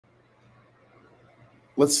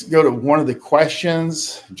Let's go to one of the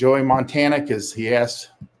questions. Joey Montana, because he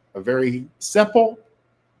asked a very simple,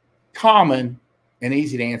 common, and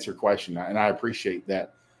easy to answer question, and I appreciate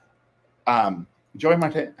that. Joey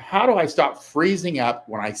Montana, how do I stop freezing up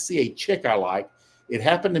when I see a chick I like? It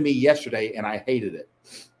happened to me yesterday, and I hated it.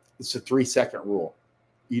 It's a 3-second rule.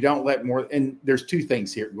 You don't let more, and there's two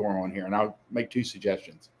things here going on here, and I'll make two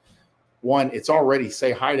suggestions. One, it's already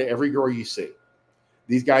say hi to every girl you see.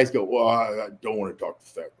 These guys go, well, I don't want to talk to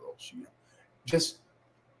fat girls. You know, just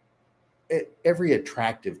every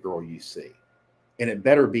attractive girl you see, and it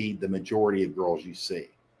better be the majority of girls you see.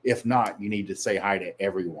 If not, you need to say hi to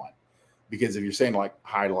everyone, because if you're saying like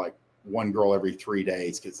hi to like one girl every 3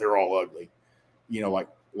 days because they're all ugly, you know,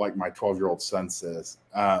 like my 12-year-old son says,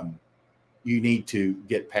 you need to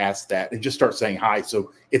get past that and just start saying hi,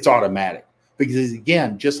 so it's automatic. Because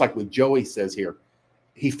again, just like what Joey says here,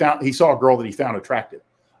 he saw a girl that he found attractive.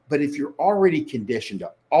 But if you're already conditioned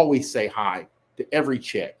to always say hi to every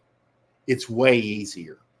chick, it's way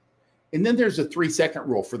easier. And then there's a 3-second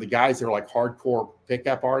rule for the guys that are like hardcore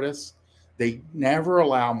pickup artists. They never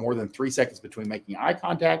allow more than 3 seconds between making eye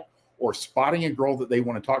contact or spotting a girl that they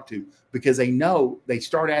want to talk to, because they know they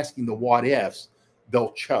start asking the what ifs,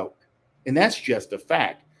 they'll choke. And that's just a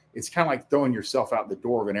fact. It's kind of like throwing yourself out the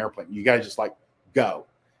door of an airplane. You got to just like go.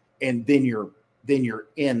 And then you're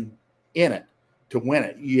in it to win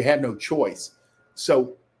it. You have no choice.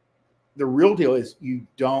 So the real deal is you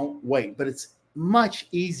don't wait, but it's much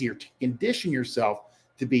easier to condition yourself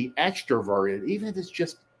to be extroverted, even if it's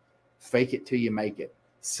just fake it till you make it.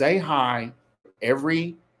 Say hi to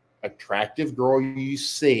every attractive girl you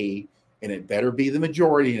see, and it better be the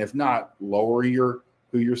majority. And if not, lower who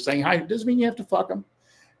you're saying hi to. It doesn't mean you have to fuck them.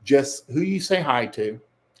 Just who you say hi to.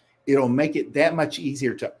 It'll make it that much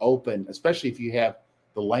easier to open, especially if you have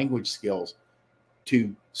the language skills,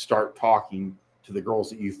 to start talking to the girls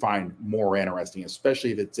that you find more interesting,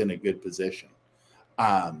 especially if it's in a good position.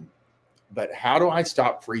 But how do I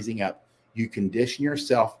stop freezing up? You condition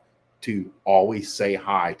yourself to always say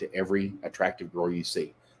hi to every attractive girl you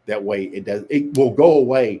see. That way it will go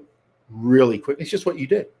away really quick. It's just what you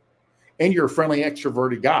do. And you're a friendly,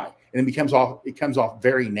 extroverted guy. And it comes off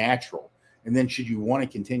very natural. And then should you want to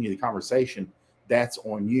continue the conversation, that's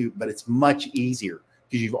on you. But it's much easier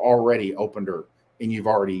because you've already opened her and you've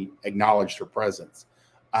already acknowledged her presence.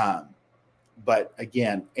 But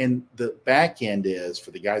again, and the back end is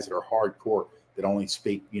for the guys that are hardcore that only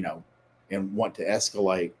speak, you know, and want to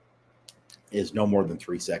escalate, is no more than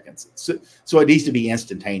 3 seconds. So it needs to be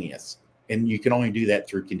instantaneous. And you can only do that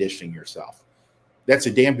through conditioning yourself. That's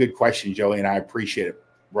a damn good question, Joey, and I appreciate it,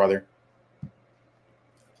 brother.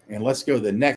 And let's go to the next.